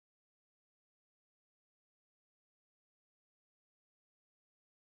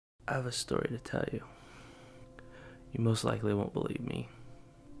I have a story to tell you. You most likely won't believe me.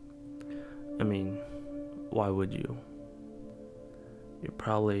 I mean, why would you? You're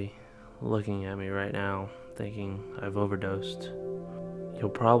probably looking at me right now thinking I've overdosed. You'll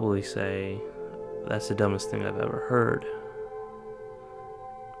probably say, that's the dumbest thing I've ever heard.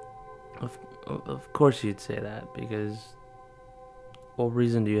 Of course you'd say that, because what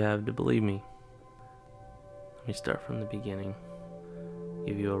reason do you have to believe me? Let me start from the beginning.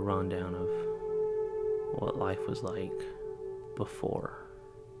 Give you a rundown of what life was like before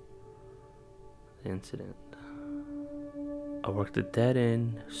the incident. I worked a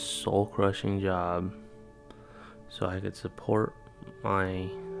dead-end, soul-crushing job so I could support my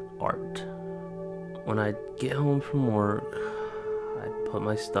art. When I'd get home from work, I'd put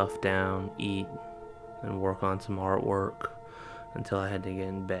my stuff down, eat, and work on some artwork until I had to get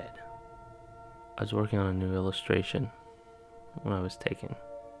in bed. I was working on a new illustration when I was taken.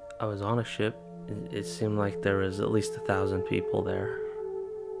 I was on a ship. It seemed like there was at least 1,000 people there.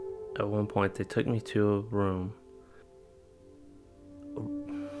 At one point, they took me to a room.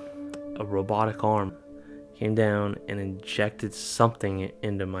 A robotic arm came down and injected something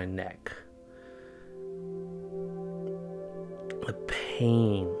into my neck. The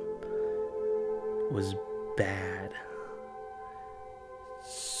pain was bad.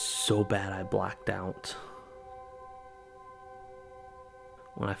 So bad I blacked out.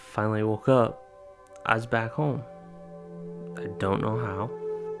 When I finally woke up, I was back home. I don't know how.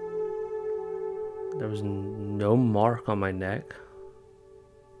 There was no mark on my neck.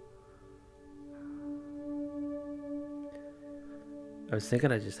 I was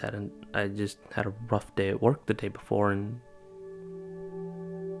thinking I just had a rough day at work the day before and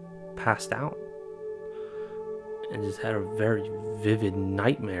passed out. And just had a very vivid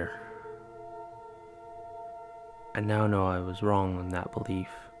nightmare. I now know I was wrong on that belief.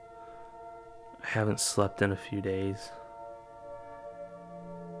 I haven't slept in a few days.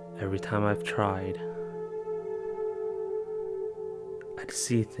 Every time I've tried, I'd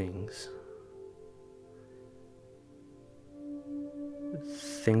see things.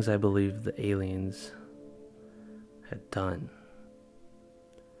 Things I believe the aliens had done.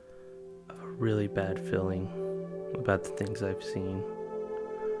 I have a really bad feeling about the things I've seen.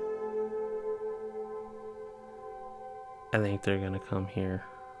 I think they're gonna come here.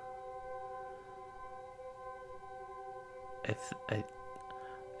 I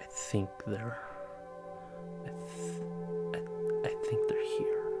think they're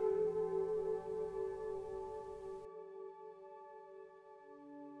here.